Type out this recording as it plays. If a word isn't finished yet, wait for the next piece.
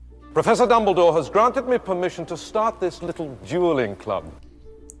Professor Dumbledore has granted me permission to start this little dueling club.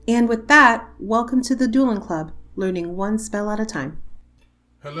 And with that, welcome to the Dueling Club, learning one spell at a time.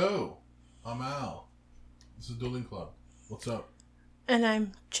 Hello, I'm Al. This is Dueling Club. What's up? And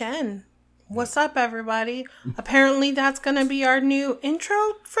I'm Jen. What's up, everybody? Apparently that's going to be our new intro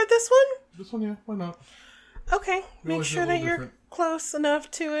for this one? This one, yeah, why not? Okay, make sure that you're close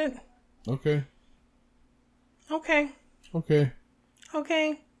enough to it. Okay. Okay. Okay.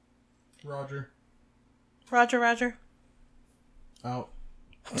 Okay. Roger. Roger. Out.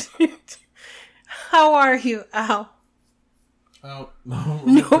 How are you, Al? Out. No.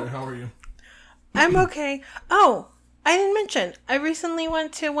 Okay. How are you? I'm okay. Oh, I didn't mention. I recently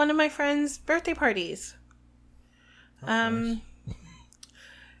went to one of my friend's birthday parties. Nice.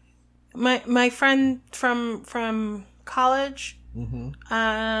 My friend from college,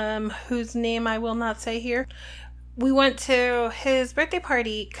 whose name I will not say here. We went to his birthday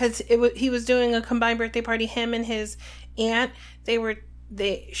party because he was doing a combined birthday party. Him and his aunt.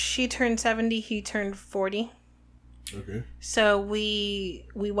 She turned 70. He turned 40. Okay. So we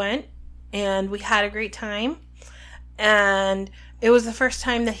went and we had a great time. And it was the first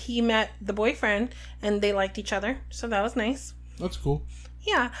time that he met the boyfriend and they liked each other. So that was nice. That's cool.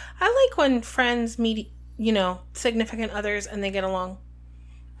 Yeah. I like when friends meet, significant others and they get along.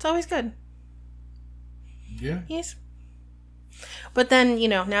 It's always good. Yeah. Yes. But then,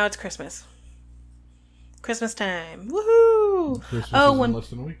 now it's Christmas. Christmas time. Woohoo! Christmas is in less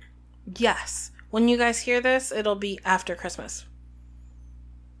than a week. Yes. When you guys hear this, it'll be after Christmas.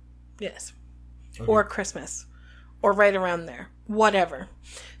 Yes. Okay. Or Christmas. Or right around there. Whatever.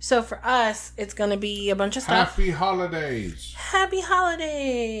 So for us, it's going to be a bunch of stuff. Happy holidays. Happy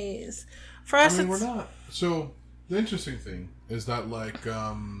holidays. For us, we're not. So, the interesting thing is that,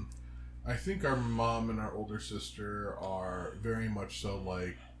 I think our mom and our older sister are very much so,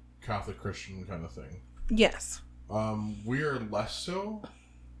 Catholic Christian kind of thing. Yes. We are less so.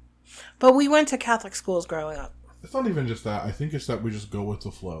 But we went to Catholic schools growing up. It's not even just that. I think it's that we just go with the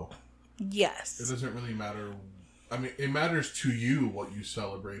flow. Yes. It doesn't really matter. I mean, it matters to you what you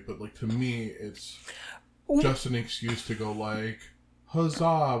celebrate, but, to me, it's just an excuse to go,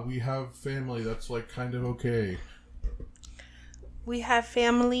 huzzah, we have family. That's, kind of okay. We have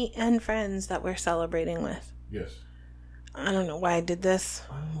family and friends that we're celebrating with. Yes. I don't know why I did this,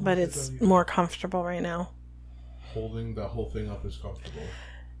 but it's more comfortable right now. Holding the whole thing up is comfortable.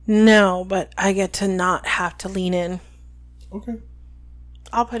 No, but I get to not have to lean in. Okay.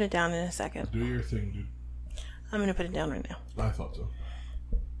 I'll put it down in a second. Do your thing, dude. I'm going to put it down right now. I thought so.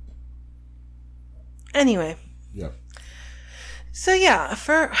 Anyway. Yeah. So yeah,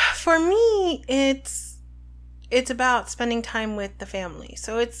 for me, it's about spending time with the family.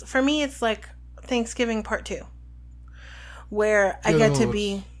 So for me, it's like Thanksgiving part 2, where I get to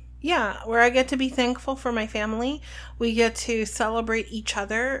be thankful for my family. We get to celebrate each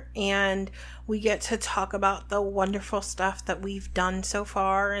other and we get to talk about the wonderful stuff that we've done so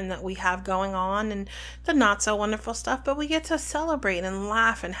far and that we have going on and the not so wonderful stuff, but we get to celebrate and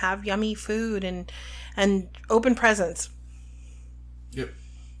laugh and have yummy food and open presents. Yep.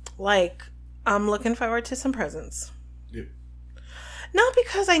 I'm looking forward to some presents. Yep. Not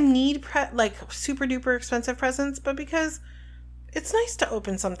because I need super duper expensive presents, but because it's nice to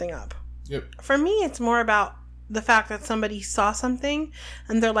open something up. Yep. For me, it's more about the fact that somebody saw something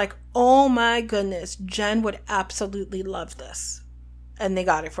and they're like, oh my goodness, Jen would absolutely love this. And they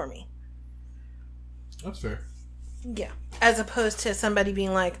got it for me. That's fair. Yeah. As opposed to somebody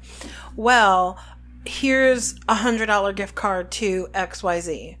being like, well, here's $100 gift card to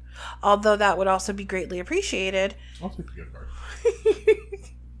XYZ. Although that would also be greatly appreciated. I'll take the gift card.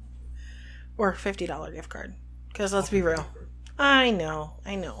 Or $50 gift card. Because let's be real. I know.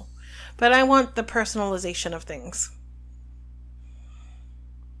 But I want the personalization of things.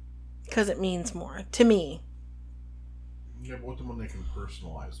 Because it means more to me. Yeah, but what when they can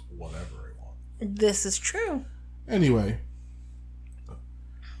personalize whatever they want? This is true. Anyway,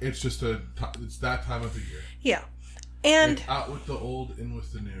 it's just it's that time of the year. Yeah. And it's out with the old, in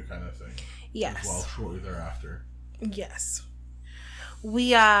with the new kind of thing. Yes. As well, shortly thereafter. Yes.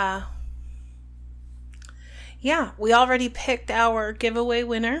 We already picked our giveaway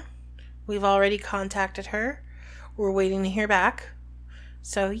winner. We've already contacted her. We're waiting to hear back.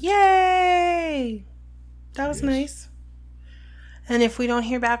 So, yay! That was nice. And if we don't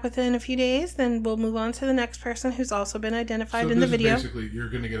hear back within a few days, then we'll move on to the next person who's also been identified in the video. Basically, you're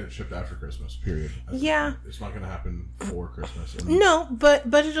going to get it shipped after Christmas, period. Yeah. It's not going to happen for Christmas. No, but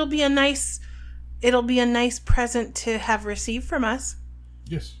it'll be a nice present to have received from us.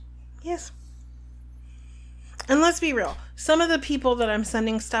 Yes. Yes. And let's be real. some of the people that I'm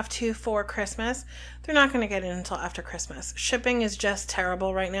sending stuff to for Christmas, they're not going to get it until after Christmas. Shipping is just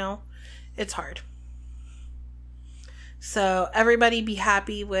terrible right now. It's hard. So everybody be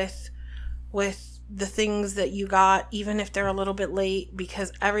happy with the things that you got, even if they're a little bit late,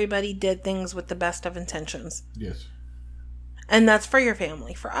 because everybody did things with the best of intentions. Yes. And that's for your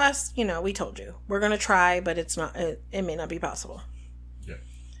family. For us, we told you. We're going to try, but it may not be possible. Yeah.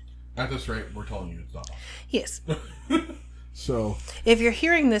 At this rate, we're telling you it's not possible. Yes. So, if you're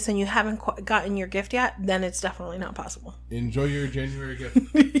hearing this and you haven't gotten your gift yet, then it's definitely not possible. enjoy your January gift.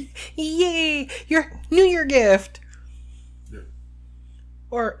 Yay! Your New Year gift. Yeah.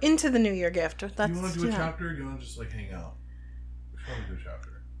 Or into the New Year gift. That's, Do you want to do a chapter, or do you want to just like hang out? We should probably do a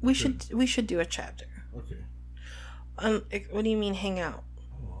chapter. We should do a chapter. Okay. What do you mean hang out?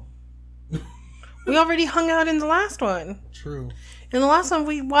 Oh. We already hung out in the last one. True. In the last one,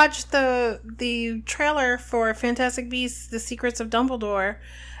 we watched the trailer for Fantastic Beasts: The Secrets of Dumbledore,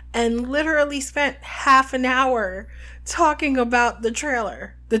 and literally spent half an hour talking about the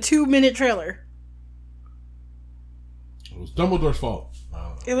trailer, the 2-minute trailer. It was Dumbledore's fault.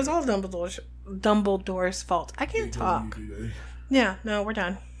 It was all Dumbledore's fault. I can't talk. Yeah, no, we're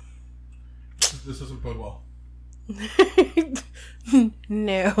done. This doesn't bode well.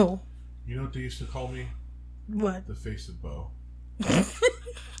 No. You know what they used to call me? What? The face of Bo. Boo!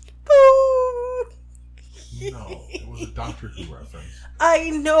 No, it was a Doctor Who reference. I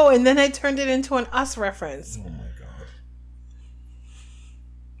know, and then I turned it into an Us reference. Oh my god.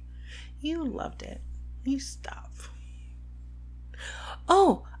 You loved it. You stop.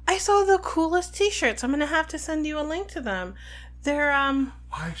 Oh, I saw the coolest t-shirts. I'm going to have to send you a link to them. They're,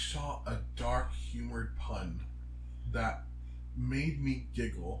 I saw a dark humored pun that made me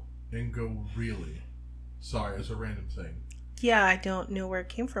giggle and go, really? Sorry, it's a random thing. Yeah, I don't know where it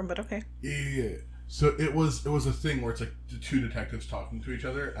came from, but okay. Yeah. So it was a thing where it's like the two detectives talking to each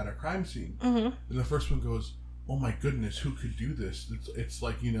other at a crime scene. Mm-hmm. And the first one goes, oh my goodness, who could do this? It's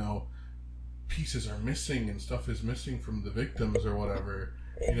like, pieces are missing and stuff is missing from the victims or whatever.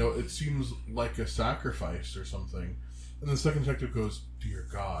 It seems like a sacrifice or something. And the second detective goes, dear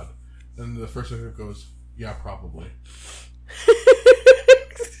God. And the first detective goes, yeah, probably.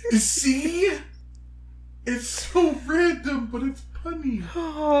 See? It's so random, but it's punny.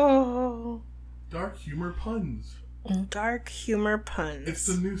 Oh. Dark humor puns. Dark humor puns. It's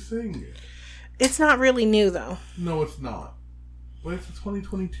the new thing. It's not really new, though. No, it's not. But it's a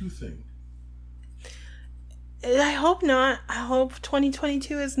 2022 thing. I hope not. I hope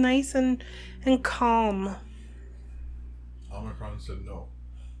 2022 is nice and calm. Omicron said no.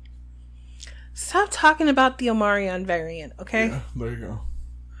 Stop talking about the Omarion variant, okay? Yeah, there you go.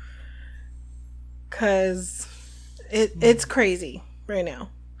 Because it's crazy right now.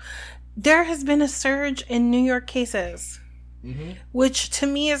 There has been a surge in New York cases, which to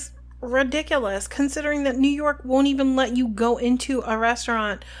me is ridiculous, considering that New York won't even let you go into a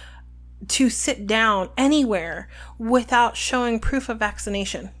restaurant to sit down anywhere without showing proof of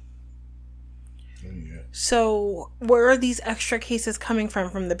vaccination. Yeah. So where are these extra cases coming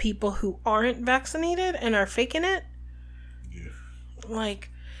from? From the people who aren't vaccinated and are faking it? Yeah. Like,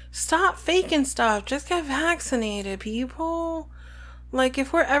 stop faking stuff. Just get vaccinated, people. Like,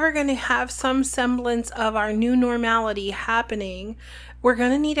 if we're ever going to have some semblance of our new normality happening, we're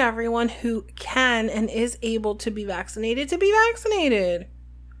going to need everyone who can and is able to be vaccinated to be vaccinated.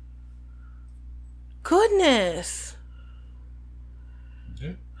 Goodness.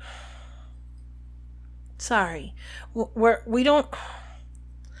 Yeah. Sorry. We don't...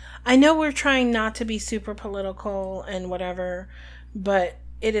 I know we're trying not to be super political and whatever, but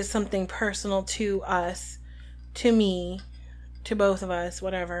it is something personal to us, to me, to both of us,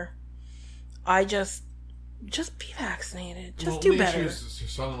 whatever. I just be vaccinated. Just do better.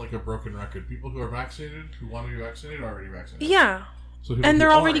 It's sounding like a broken record. People who are vaccinated, who want to be vaccinated, are already vaccinated. Yeah. So and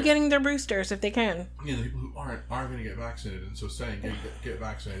they're already getting their boosters if they can. Yeah, the people who aren't going to get vaccinated, and so saying get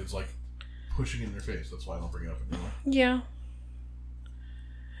vaccinated is like pushing in their face. That's why I don't bring it up anymore. Yeah.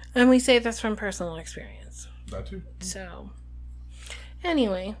 And we say this from personal experience. That too. So,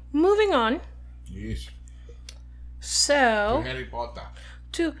 anyway, moving on. Yes. So,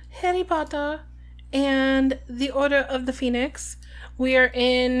 to Harry Potter and the Order of the Phoenix. We are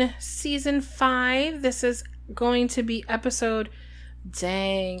in season 5. This is going to be episode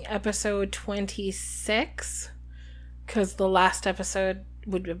 26. Because the last episode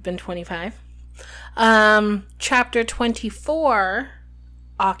would have been 25. Chapter 24,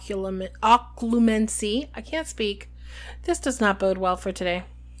 Occlumency. I can't speak. This does not bode well for today.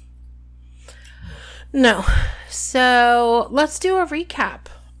 No. So let's do a recap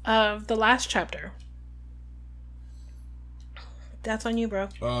of the last chapter. That's on you, bro.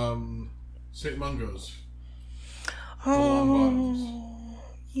 St. Mungo's. The Longbottoms.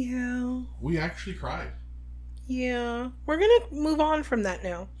 Yeah. We actually cried. Yeah. We're gonna move on from that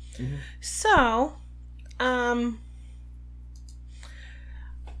now. Mm-hmm. So,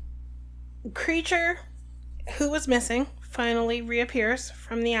 creature who was missing finally reappears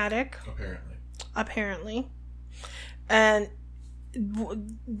from the attic. Apparently. And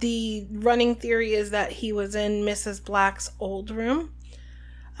the running theory is that he was in Mrs. Black's old room.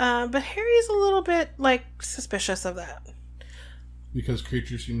 But Harry's a little bit, suspicious of that. Because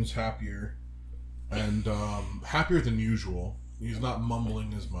Creature seems happier. And happier than usual. He's not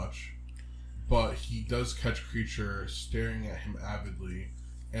mumbling as much. But he does catch Creature staring at him avidly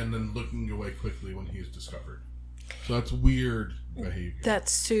and then looking away quickly when he's discovered. So that's weird behavior.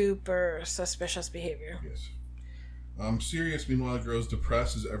 That's super suspicious behavior. Yes. Sirius, meanwhile, grows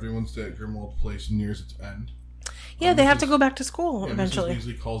depressed as everyone's day at Grimmauld Place nears its end. Yeah, they have to go back to school eventually. Mrs.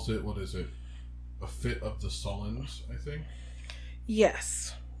 Weasley calls it, what is it? A fit of the Sullens, I think?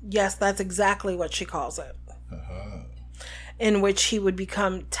 Yes. Yes, that's exactly what she calls it. Uh-huh. In which he would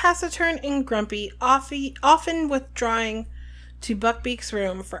become taciturn and grumpy, often withdrawing to Buckbeak's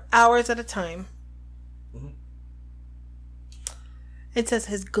room for hours at a time. Mm-hmm. It says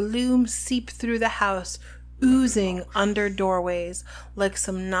his gloom seeped through the house, oozing under doorways like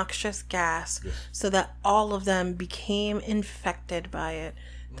some noxious gas, yes. So that all of them became infected by it.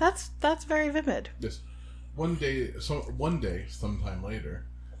 That's very vivid. Yes. One day, sometime later,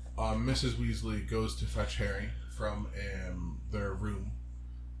 Mrs. Weasley goes to fetch Harry from their room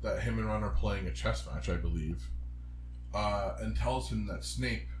that him and Ron are playing a chess match, I believe, and tells him that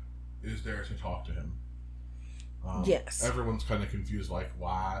Snape is there to talk to him. Yes. Everyone's kind of confused, like,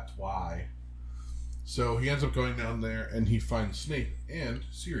 what? Why? So he ends up going down there, and he finds Snape and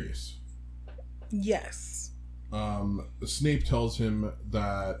Sirius. Yes. Snape tells him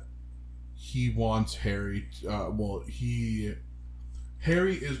that he wants Harry...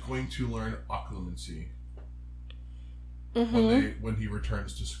 Harry is going to learn occlumency when he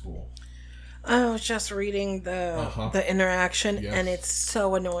returns to school. I was just reading the interaction, yes. And it's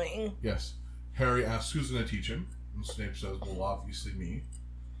so annoying. Yes. Harry asks who's going to teach him, and Snape says, well, obviously me.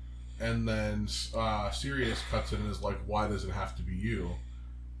 And then Sirius cuts in and is like, why does it have to be you?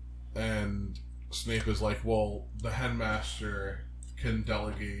 And Snape is like, well, the headmaster can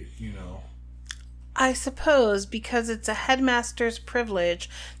delegate, I suppose because it's a headmaster's privilege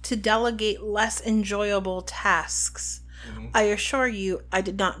to delegate less enjoyable tasks. Mm-hmm. I assure you, I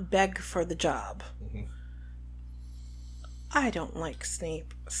did not beg for the job. Mm-hmm. I don't like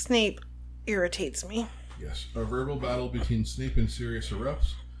Snape. Snape irritates me. Yes. A verbal battle between Snape and Sirius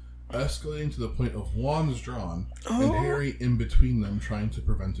erupts, escalating to the point of wands drawn, and Harry in between them trying to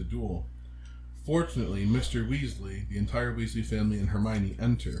prevent a duel. Fortunately, Mr. Weasley, the entire Weasley family, and Hermione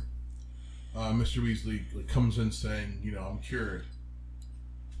enter. Mr. Weasley comes in saying, I'm cured.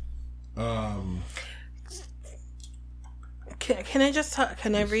 Can I just talk?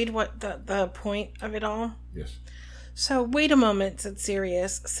 Can I read what the point of it all? Yes. So, wait a moment, said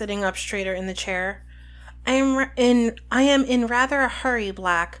Sirius, sitting up straighter in the chair. I am in rather a hurry,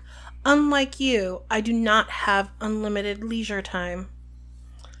 Black. Unlike you, I do not have unlimited leisure time.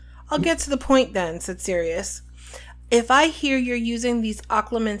 I'll get to the point then, said Sirius. If I hear you're using these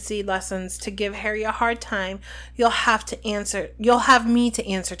occlumency lessons to give Harry a hard time, you'll have me to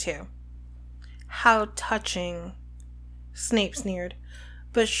answer to. How touching, Snape sneered.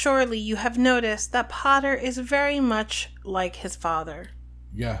 But surely you have noticed that Potter is very much like his father.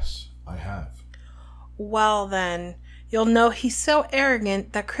 Yes, I have. Well then, you'll know he's so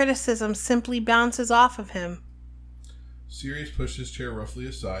arrogant that criticism simply bounces off of him. Sirius pushed his chair roughly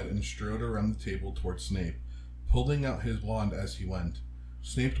aside and strode around the table towards Snape, pulling out his wand as he went.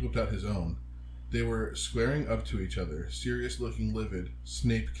 Snape whipped out his own. They were squaring up to each other, Sirius looking livid,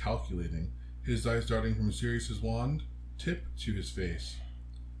 Snape calculating, his eyes darting from Sirius's wand tip to his face.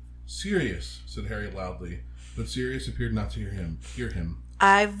 Sirius, said Harry loudly, but Sirius appeared not to hear him.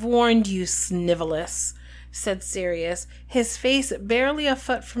 I've warned you, Snivelus, said Sirius, his face barely a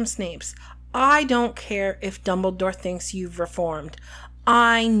foot from Snape's. I don't care if Dumbledore thinks you've reformed.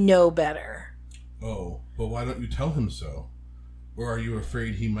 I know better. Oh, but why don't you tell him so? Or are you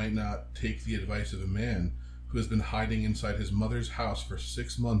afraid he might not take the advice of a man who has been hiding inside his mother's house for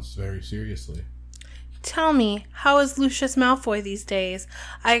 6 months very seriously? Tell me, how is Lucius Malfoy these days?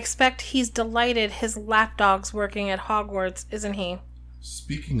 I expect he's delighted his lapdog's working at Hogwarts, isn't he?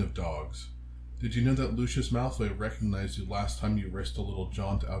 Speaking of dogs, did you know that Lucius Malfoy recognized you last time you risked a little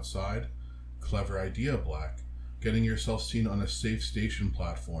jaunt outside? Clever idea, Black. Getting yourself seen on a safe station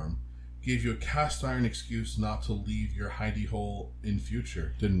platform. gave you a cast iron excuse not to leave your hidey hole in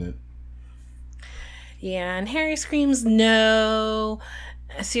future, didn't it? Yeah, and Harry screams, no.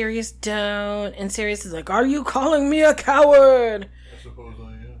 Sirius don't. And Sirius is like, are you calling me a coward? I suppose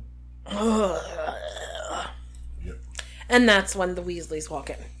I am. Ugh. Yep. And that's when the Weasleys walk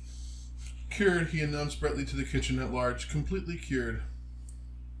in. Cured, he announced brightly to the kitchen at large, completely cured.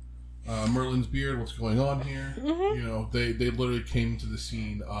 Merlin's beard, what's going on here? Mm-hmm. You know, they literally came to the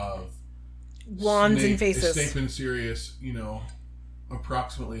scene of Wands and faces. Snape and Sirius, you know,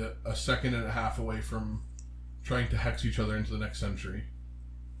 approximately a second and a half away from trying to hex each other into the next century.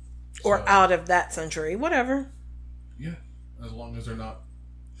 Or So, out of that century. Whatever. Yeah, as long as they're not,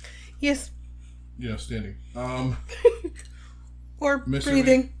 Yes. you know, standing. Or Mr.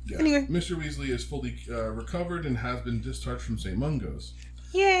 breathing. Yeah. Anyway. Mr. Weasley is fully recovered and has been discharged from St. Mungo's.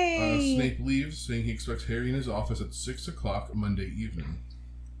 Yay! Snape leaves, saying he expects Harry in his office at 6 o'clock Monday evening.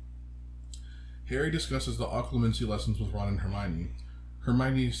 Harry discusses the occlumency lessons with Ron and Hermione.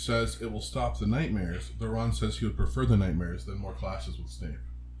 Hermione says it will stop the nightmares, though Ron says he would prefer the nightmares than more classes with Snape.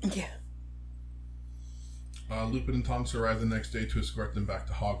 Yeah. Lupin and Tonks arrive the next day to escort them back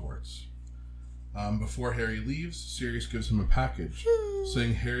to Hogwarts. Before Harry leaves, Sirius gives him a package,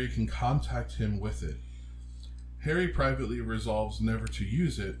 saying Harry can contact him with it. Harry privately resolves never to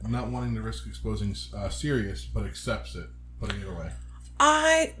use it, not wanting to risk exposing Sirius, but accepts it, putting it away.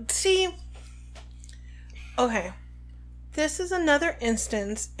 I see. Okay. This is another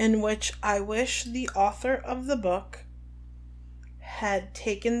instance in which I wish the author of the book had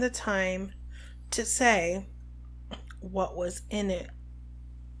taken the time to say what was in it.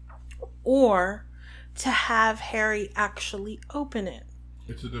 Or to have Harry actually open it.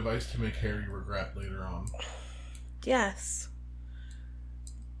 It's a device to make Harry regret later on. Yes.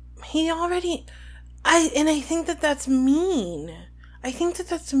 He already... I think that's mean. I think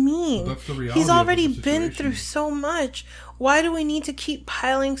that's mean. But that's the reality He's already of the been situation. through so much. Why do we need to keep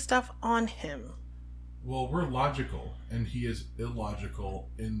piling stuff on him? Well, we're logical, and he is illogical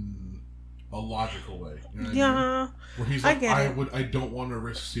in a logical way. You know what I Yeah. mean? Where he's I like, get it. I don't want to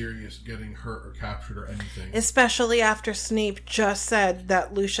risk Sirius getting hurt or captured or anything. Especially after Snape just said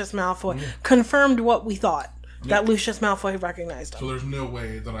that Lucius Malfoy confirmed what we thought. That Lucius Malfoy recognized him. So there's no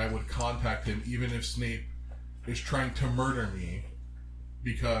way that I would contact him, even if Snape is trying to murder me,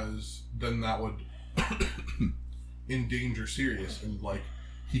 because then that would endanger Sirius, and like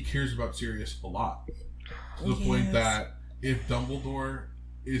he cares about Sirius a lot, to the point that if Dumbledore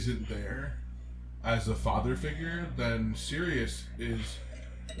isn't there as a father figure, then Sirius is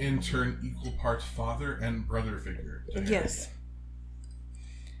in turn equal parts father and brother figure to Harry. Yes.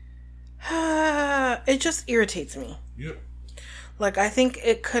 It just irritates me. Yep. Like, I think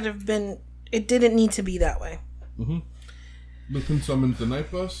it could have been... It didn't need to be that way. Mm-hmm. Lupin summons the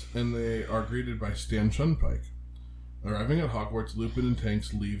night bus, and they are greeted by Stan Shunpike. Arriving at Hogwarts, Lupin and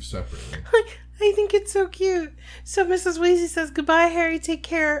Tonks leave separately. I think it's so cute. So Mrs. Weasley says, goodbye, Harry, take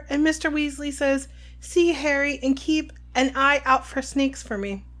care. And Mr. Weasley says, see you, Harry, and keep an eye out for snakes for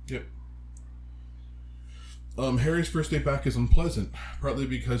me. Yep. Harry's first day back is unpleasant, partly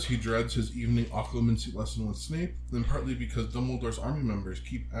because he dreads his evening occlumency lesson with Snape, and partly because Dumbledore's army members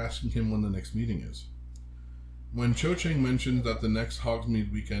keep asking him when the next meeting is. When Cho Chang mentions that the next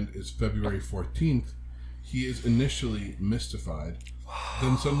Hogsmeade weekend is February 14th, he is initially mystified,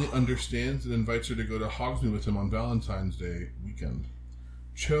 then suddenly understands and invites her to go to Hogsmeade with him on Valentine's Day weekend.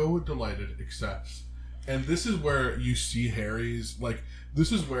 Cho, delighted, accepts. And this is where you see Harry's, like,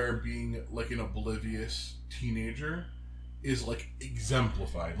 this is where being, like, an oblivious teenager is, like,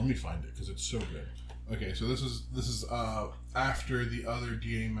 exemplified. Let me find it, because it's so good. Okay, so this is after the other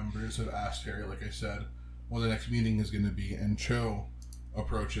DA members have asked Harry, like I said, when the next meeting is going to be, and Cho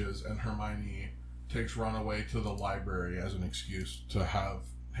approaches, and Hermione takes Ron away to the library as an excuse to have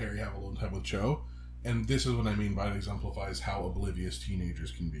Harry have alone time with Cho. And this is what I mean by it exemplifies how oblivious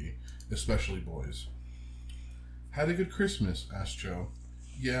teenagers can be, especially boys. Had a good Christmas? Asked Cho.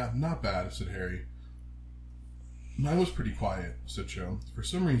 Yeah, not bad, said Harry. Mine was pretty quiet, said Cho. For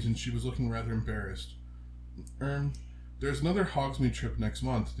some reason, she was looking rather embarrassed. There's another Hogsmeade trip next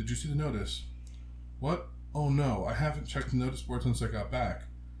month. Did you see the notice? What? Oh no, I haven't checked the notice board since I got back.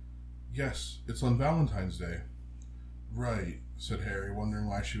 Yes, it's on Valentine's Day. Right, said Harry, wondering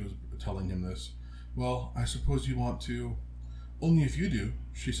why she was telling him this. Well, I suppose you want to... Only if you do,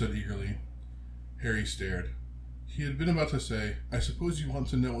 she said eagerly. Harry stared. He had been about to say, I suppose you want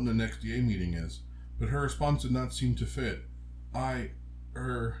to know when the next DA meeting is, but her response did not seem to fit.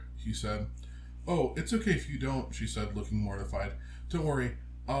 He said. Oh, it's okay if you don't, she said, looking mortified. Don't worry,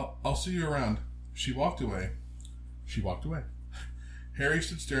 I'll see you around. She walked away. Harry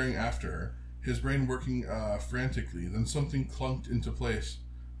stood staring after her, his brain working frantically. Then something clunked into place.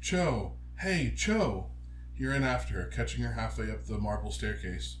 Cho! Hey, Cho! He ran after her, catching her halfway up the marble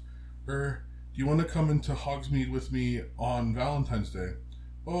staircase. Do you want to come into Hogsmeade with me on Valentine's Day?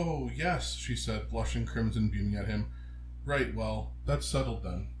 Oh, yes, she said, blushing crimson, beaming at him. Right, well, that's settled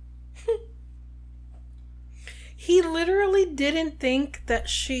then. He literally didn't think that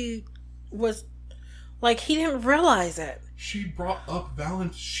she was... Like, he didn't realize it. She brought up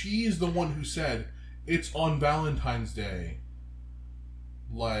She's the one who said, it's on Valentine's Day.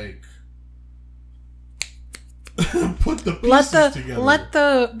 Like... Put the pieces together. Let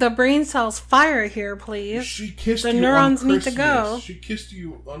the brain cells fire here, please. She kissed the you neurons on need Christmas. to go. She kissed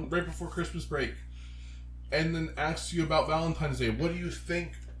you right before Christmas break, and then asked you about Valentine's Day. What do you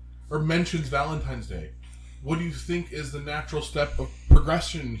think? Or mentions Valentine's Day. What do you think is the natural step of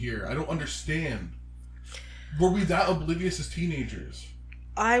progression here? I don't understand. Were we that oblivious as teenagers?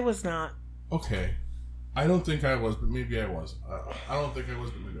 I was not. Okay. I don't think I was, but maybe I was. I don't think I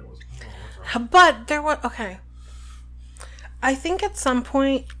was, but maybe I was. But there was... Okay. I think at some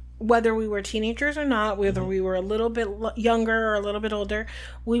point, whether we were teenagers or not, whether we were a little bit younger or a little bit older,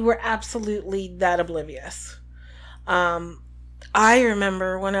 we were absolutely that oblivious. I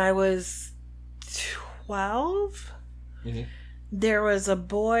remember when I was 12, there was a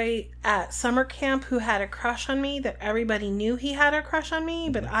boy at summer camp who had a crush on me that everybody knew he had a crush on me,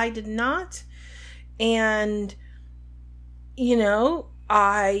 but I did not. And, you know,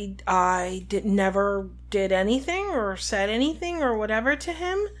 I never did anything or said anything or whatever to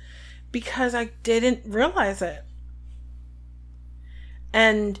him because I didn't realize it.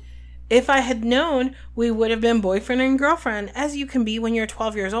 And if I had known, we would have been boyfriend and girlfriend, as you can be when you're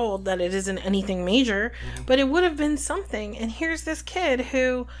 12 years old, that it isn't anything major, but it would have been something. And here's this kid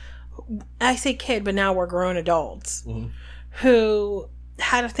who, I say kid, but now we're grown adults, who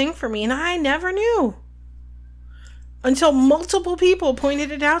had a thing for me, and I never knew until multiple people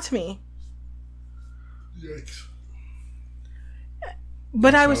pointed it out to me. Yikes.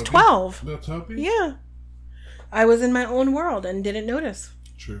 But I was 12. That's how it be? Yeah. I was in my own world and didn't notice.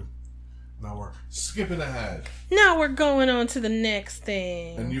 True. Now we're skipping ahead. Now we're going on to the next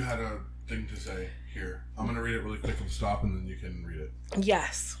thing. And you had a thing to say here. I'm going to read it really quick and stop, and then you can read it.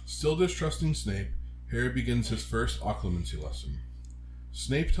 Yes. Still distrusting Snape, Harry begins his first occlumency lesson.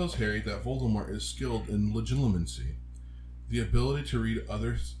 Snape tells Harry that Voldemort is skilled in legilimency, the ability to read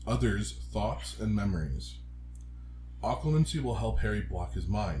others' thoughts and memories. Occlumency will help Harry block his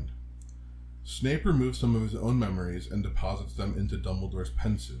mind. Snape removes some of his own memories and deposits them into Dumbledore's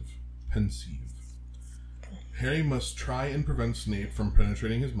pensieve. Harry must try and prevent Snape from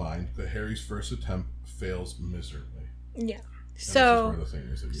penetrating his mind, but Harry's first attempt fails miserably. Yeah. So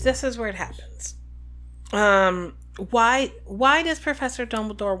this is where it happens. Why does Professor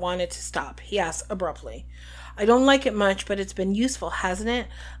Dumbledore want it to stop? He asks abruptly. I don't like it much, but it's been useful, hasn't it?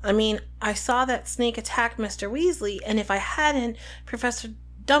 I mean, I saw that Snake attacked Mr. Weasley, and if I hadn't, Professor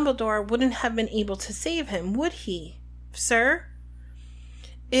Dumbledore wouldn't have been able to save him, would he, sir?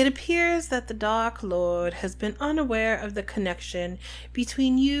 It appears that the Dark Lord has been unaware of the connection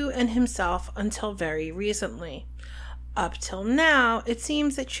between you and himself until very recently. Up till now, it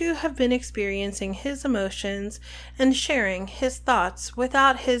seems that you have been experiencing his emotions and sharing his thoughts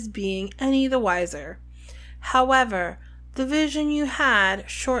without his being any the wiser. However, the vision you had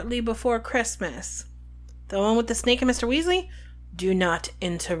shortly before Christmas, the one with the snake and Mr. Weasley? Do not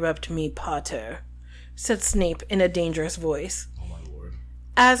interrupt me, Potter, said Snape in a dangerous voice. Oh my lord.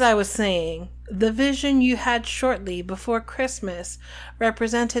 As I was saying, the vision you had shortly before Christmas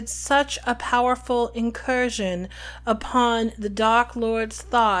represented such a powerful incursion upon the Dark Lord's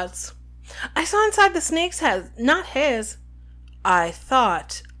thoughts. I saw inside the snake's head, not his. I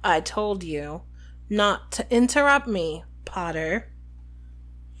thought I told you not to interrupt me, Potter.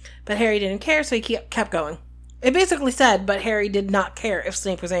 But Harry didn't care, so he kept going. It basically said, but Harry did not care if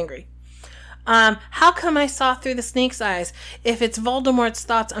Snape was angry. How come I saw through the snake's eyes if it's Voldemort's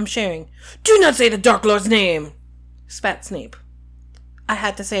thoughts I'm sharing? Do not say the Dark Lord's name, spat Snape. I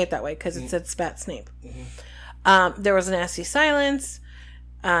had to say it that way because it said spat Snape. There was a nasty silence.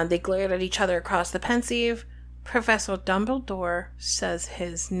 They glared at each other across the pensieve. Professor Dumbledore says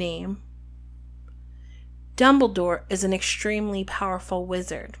his name. Dumbledore is an extremely powerful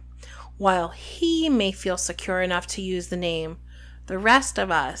wizard. While he may feel secure enough to use the name, the rest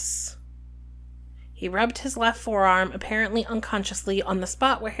of us... He rubbed his left forearm, apparently unconsciously, on the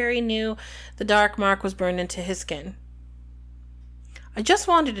spot where Harry knew the dark mark was burned into his skin. I just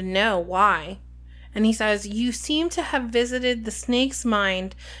wanted to know why, And he says, "You seem to have visited the snake's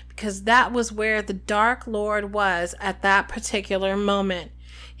mind because that was where the Dark Lord was at that particular moment.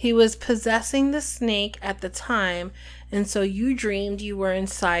 He was possessing the snake at the time, and so you dreamed you were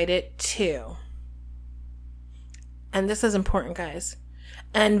inside it too." And this is important, guys.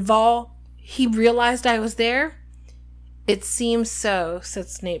 "And Vol, he realized I was there?" "It seems so," said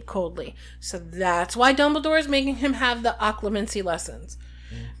Snape coldly. So that's why Dumbledore is making him have the occlumency lessons.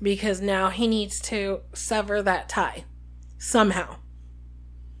 Because now he needs to sever that tie. Somehow.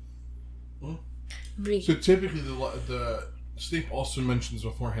 So typically the Snape also mentions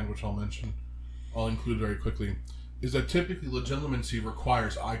beforehand, which I'll include very quickly, is that typically legitimacy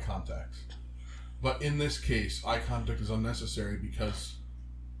requires eye contact. But in this case, eye contact is unnecessary because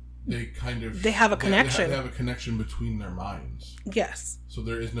they have a connection. They have a connection between their minds. Yes. So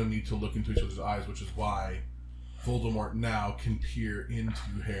there is no need to look into each other's eyes, which is why Voldemort now can peer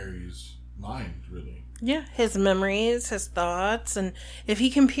into Harry's mind, really. Yeah, his memories, his thoughts, and if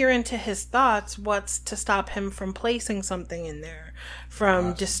he can peer into his thoughts, what's to stop him from placing something in there,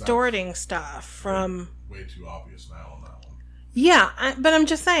 from distorting stuff, from... Way too obvious now on that one. Yeah, but I'm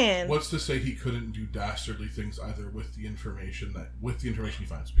just saying... What's to say he couldn't do dastardly things either with the information he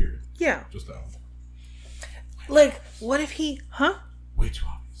finds, period. Yeah. Just that one. Like, what if he... Huh? Way too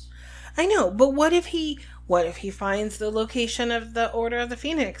obvious. I know, but what if he finds the location of the Order of the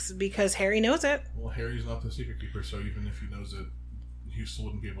Phoenix? Because Harry knows it. Well, Harry's not the secret keeper, so even if he knows it, he still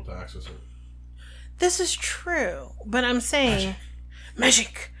wouldn't be able to access it. This is true, but I'm saying...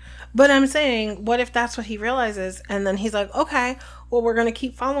 Magic! But I'm saying, what if that's what he realizes, and then he's like, okay, well, we're going to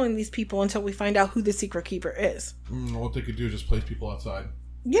keep following these people until we find out who the secret keeper is. What they could do is just place people outside.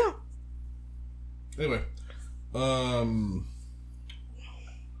 Yeah. Anyway.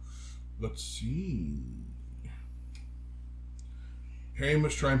 Let's see... Harry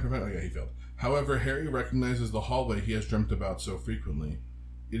must try and prevent... Oh, yeah, he failed. However, Harry recognizes the hallway he has dreamt about so frequently.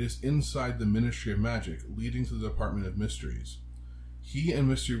 It is inside the Ministry of Magic, leading to the Department of Mysteries. He and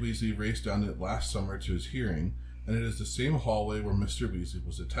Mr. Weasley raced down it last summer to his hearing, and it is the same hallway where Mr. Weasley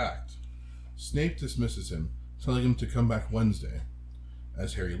was attacked. Snape dismisses him, telling him to come back Wednesday.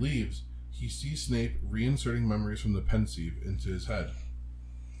 As Harry leaves, he sees Snape reinserting memories from the Pensieve into his head.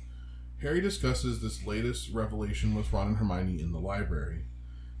 Harry discusses this latest revelation with Ron and Hermione in the library.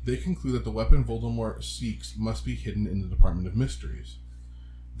 They conclude that the weapon Voldemort seeks must be hidden in the Department of Mysteries.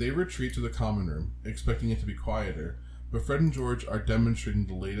 They retreat to the common room, expecting it to be quieter, but Fred and George are demonstrating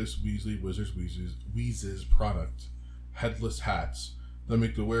the latest Weasley Wizards Wheezes product, headless hats, that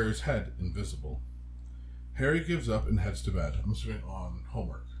make the wearer's head invisible. Harry gives up and heads to bed. I'm assuming on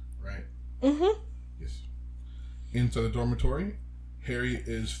homework, right? Mm-hmm. Yes. Inside the dormitory, Harry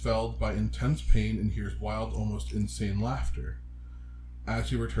is felled by intense pain and hears wild, almost insane laughter. As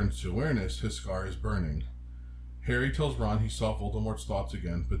he returns to awareness, his scar is burning. Harry tells Ron he saw Voldemort's thoughts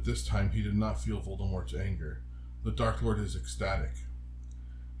again, but this time he did not feel Voldemort's anger. The Dark Lord is ecstatic.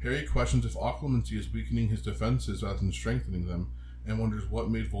 Harry questions if occlumency is weakening his defenses rather than strengthening them, and wonders what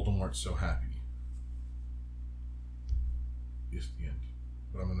made Voldemort so happy. It's the end.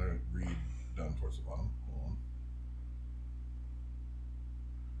 But I'm going to read down towards the bottom. Hold on.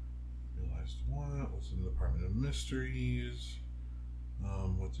 Realized what? What's in the Department of Mysteries?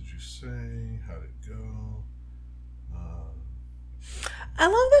 What did you say? How'd it go? I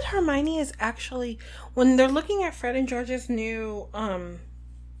love that Hermione is actually, when they're looking at Fred and George's new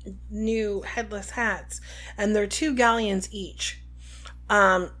headless hats, and they're 2 galleons each,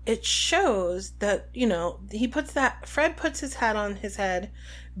 it shows that, Fred puts his hat on his head,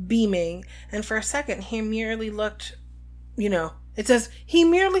 beaming, and for a second he merely looked, it says, he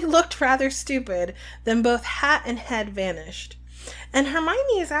merely looked rather stupid, then both hat and head vanished. And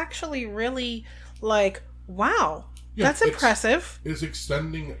Hermione is actually really like, wow. Yeah, that's impressive. It's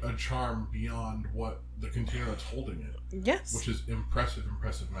extending a charm beyond what the container that's holding it. Yes. Which is impressive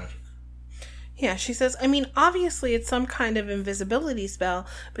magic. Yeah, she says, obviously it's some kind of invisibility spell,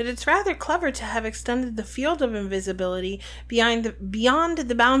 but it's rather clever to have extended the field of invisibility beyond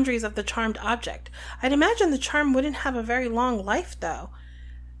the boundaries of the charmed object. I'd imagine the charm wouldn't have a very long life, though.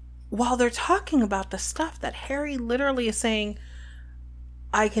 While they're talking about the stuff that Harry literally is saying,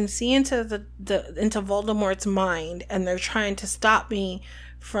 I can see into into Voldemort's mind, and they're trying to stop me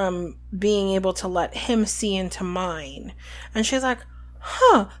from being able to let him see into mine. And she's like,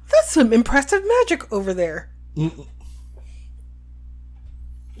 that's some impressive magic over there. Mm-mm.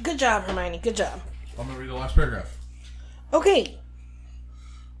 Good job, Hermione. Good job. I'm going to read the last paragraph. Okay.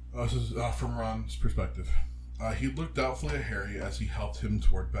 This is from Ron's perspective. He looked doubtfully at Harry as he helped him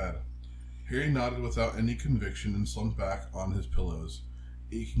toward bed. Harry nodded without any conviction and slumped back on his pillows.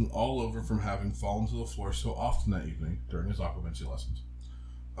 aching all over from having fallen to the floor so often that evening during his occlumency lessons.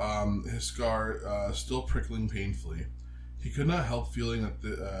 His scar still prickling painfully. He could not help feeling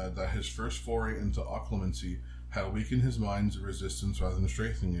that his first foray into occlumency had weakened his mind's resistance rather than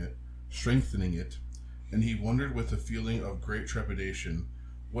strengthening it, and he wondered with a feeling of great trepidation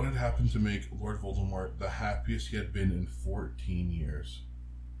what had happened to make Lord Voldemort the happiest he had been in 14 years.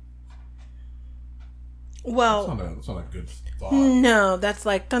 Well, that's not a good thought. No, that's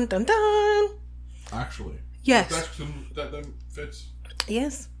like dun dun dun. Actually, yes, that fits.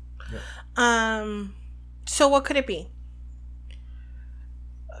 Yes. Yeah. So what could it be?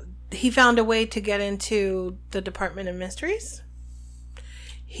 He found a way to get into the Department of Mysteries.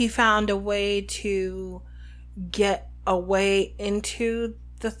 He found a way to get a way into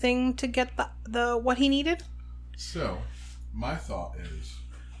the thing to get the what he needed. So, my thought is,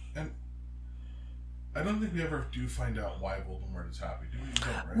 and I don't think we ever do find out why Voldemort is happy. Do we?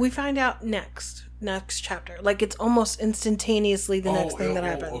 Don't, right? We find out next chapter. Like it's almost instantaneously the next thing that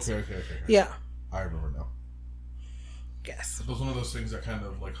happens. Okay. Yeah. I remember now. Yes. It was one of those things that kind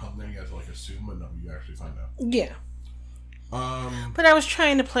of like hung there. You had to like assume, but no, you actually find out. Yeah. But I was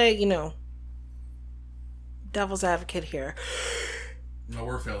trying to play, devil's advocate here. No,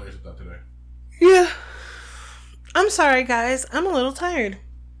 we're failures at that today. Yeah. I'm sorry, guys. I'm a little tired.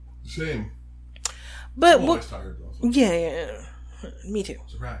 Same. But I'm always tired, though. So. Yeah. Me too.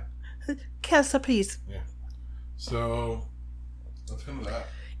 Surprise. Cast up, please. Yeah. So that's kind of that.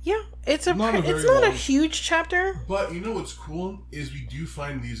 Yeah, it's not a huge chapter. But you know what's cool is we do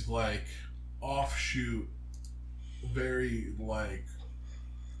find these like offshoot, very like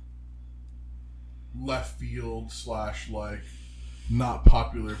left field / like not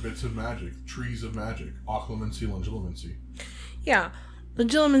popular bits of magic, trees of magic, occlumency, legilimency. Yeah,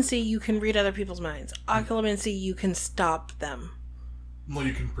 legilimency you can read other people's minds. Occlumency you can stop them. Well,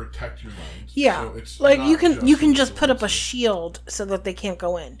 you can protect your mind. Yeah, so it's like you can just put up a shield so that they can't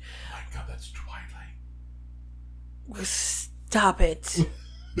go in. Oh my god, that's Twilight. Stop it.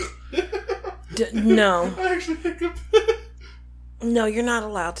 No. I actually hiccuped. No, you're not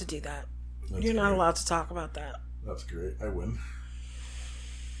allowed to do that. You're not great. allowed to talk about that. That's great. I win.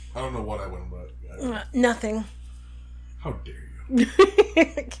 I don't know what I win, but I win. Nothing. How dare you?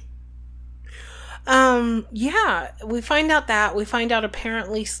 Yeah, we find out that. We find out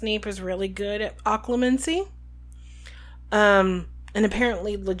apparently Snape is really good at occlumency. And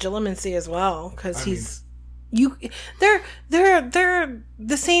apparently legilimency as well, because they're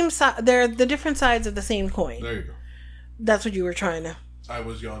the same side. They're the different sides of the same coin. There you go. That's what you were trying to. I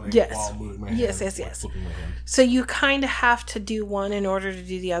was yawning while moving my hand. Yes. Flipping my hand. So you kind of have to do one in order to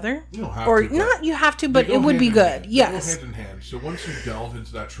do the other? You don't have or to. Not you have to, but it would be good. Yes. They go hand in hand. So once you delve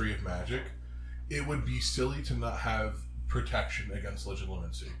into that tree of magic, it would be silly to not have protection against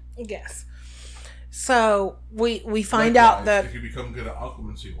legilimency. Yes. So we find Likewise, out that... if you become good at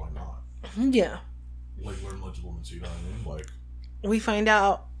occlumency, why not? Yeah. Like learn legilimency, you know what I mean? Like... We find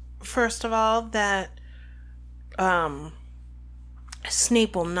out, first of all, that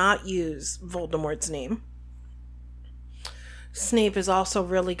Snape will not use Voldemort's name. Snape is also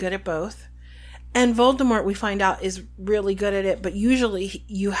really good at both. And Voldemort, we find out, is really good at it, but usually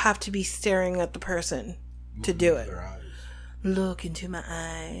you have to be staring at the person to do it. Their eyes. Look into my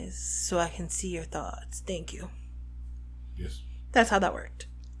eyes so I can see your thoughts. Thank you. Yes. That's how that worked.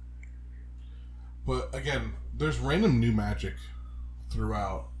 But again, there's random new magic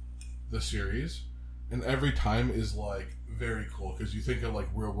throughout the series, and every time is like very cool because you think of like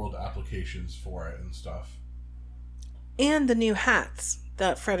real world applications for it and stuff. And the new hats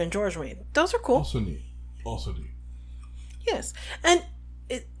that Fred and George made. Those are cool. Also neat. Yes. And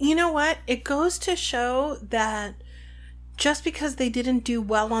you know what? It goes to show that just because they didn't do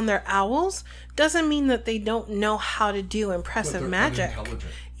well on their owls doesn't mean that they don't know how to do impressive magic.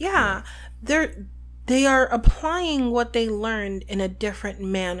 Yeah. They are applying what they learned in a different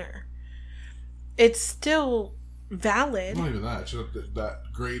manner. It's still valid. Not even that. It's just that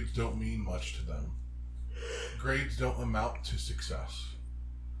grades don't mean much to them. Grades don't amount to success.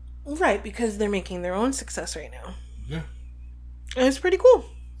 Right, because they're making their own success right now. Yeah. And it's pretty cool.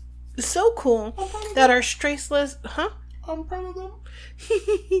 It's so cool that our straight-laced... Huh? I'm proud of them.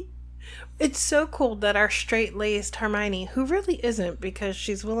 It's so cool that our straight-laced Hermione, who really isn't because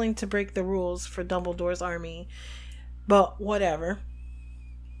she's willing to break the rules for Dumbledore's army, but whatever.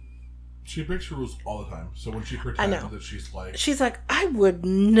 She breaks the rules all the time. So when she pretends that she's like, I would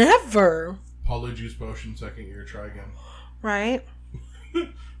never. Polyjuice potion, second year, try again. Right?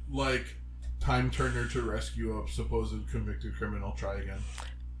 Like, time turner to rescue a supposed convicted criminal, try again.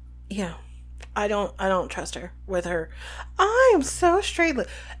 Yeah. I don't trust her with her. I am so straight.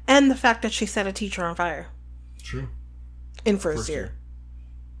 And the fact that she set a teacher on fire. True. In first year.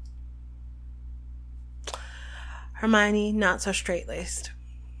 Hermione, not so straight-laced.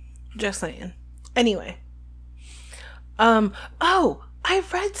 Just saying. Anyway. Oh, I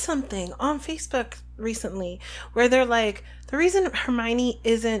read something on Facebook recently where they're like, the reason Hermione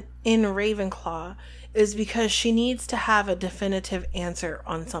isn't in Ravenclaw is because she needs to have a definitive answer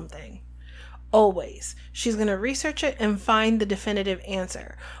on something. Always. She's going to research it and find the definitive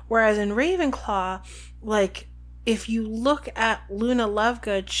answer. Whereas in Ravenclaw, like, if you look at Luna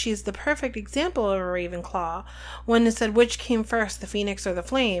Lovegood, she's the perfect example of a Ravenclaw. When it said which came first, the phoenix or the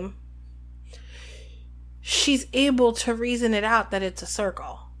flame, she's able to reason it out that it's a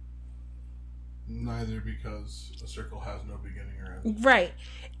circle. Neither, because a circle has no beginning or end. Right.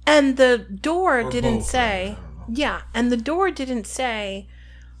 And the door didn't both, say... right? I don't know. Yeah, and the door didn't say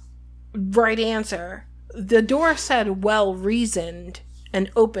right answer. The door said well reasoned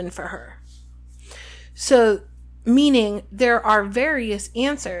and open for her. So... meaning there are various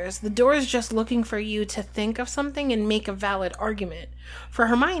answers. The door is just looking for you to think of something and make a valid argument. For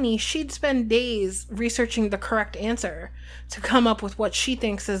Hermione, she'd spend days researching the correct answer to come up with what she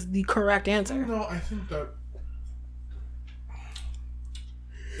thinks is the correct answer. No, I think that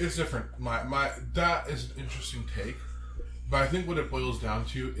it's different. My that is an interesting take, but I think what it boils down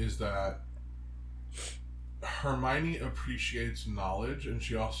to is that Hermione appreciates knowledge, and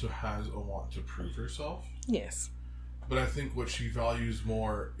she also has a want to prove herself. Yes. But I think what she values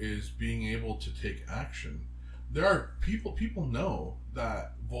more is being able to take action. There are people know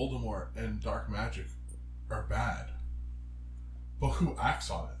that Voldemort and dark magic are bad. But who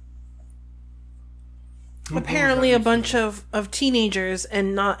acts on it? Who Apparently a bunch of teenagers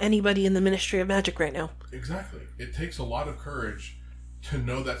and not anybody in the Ministry of Magic right now. Exactly. It takes a lot of courage to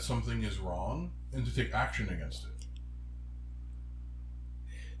know that something is wrong and to take action against it.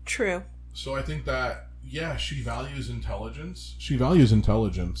 True. So I think that, yeah, she values intelligence. She values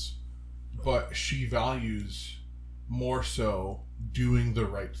intelligence, but she values more so doing the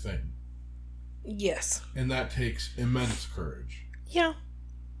right thing. Yes. And that takes immense courage. Yeah.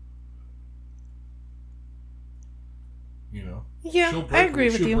 You know? Yeah, I agree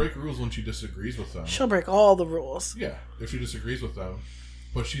with you. She'll break rules when she disagrees with them. She'll break all the rules. Yeah, if she disagrees with them.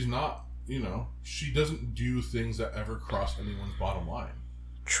 But she's not, she doesn't do things that ever cross anyone's bottom line.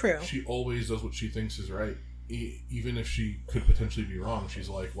 True. She always does what she thinks is right. Even if she could potentially be wrong, she's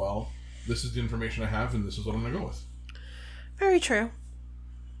like, well, this is the information I have and this is what I'm going to go with. Very true.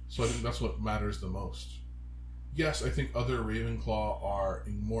 So I think that's what matters the most. Yes, I think other Ravenclaw are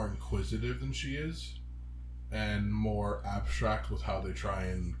more inquisitive than she is, and more abstract with how they try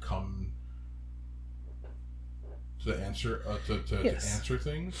and come to the answer to answer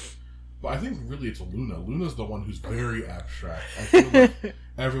things. But I think really it's Luna. Luna's the one who's very abstract. I feel like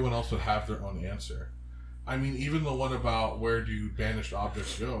everyone else would have their own answer. I mean, even the one about where do banished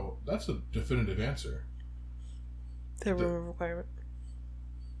objects go, that's a definitive answer. The room requirement.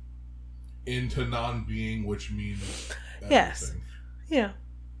 Into non-being, which means everything. Yes. Yeah.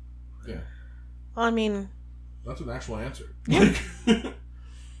 Yeah. I mean... That's an actual answer. Yeah.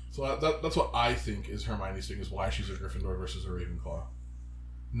 So that's what I think is Hermione's thing, is why she's a Gryffindor versus a Ravenclaw.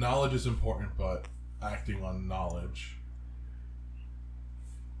 Knowledge is important, but acting on knowledge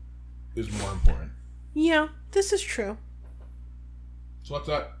is more important. Yeah, this is true. So that's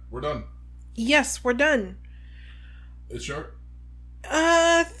that. We're done. Yes, we're done. It's short?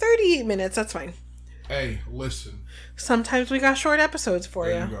 38 minutes, that's fine. Hey, listen. Sometimes we got short episodes for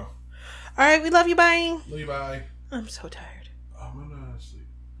you. There you go. Alright, we love you, bye. Love you, bye. I'm so tired. I'm gonna sleep.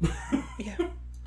 Yeah.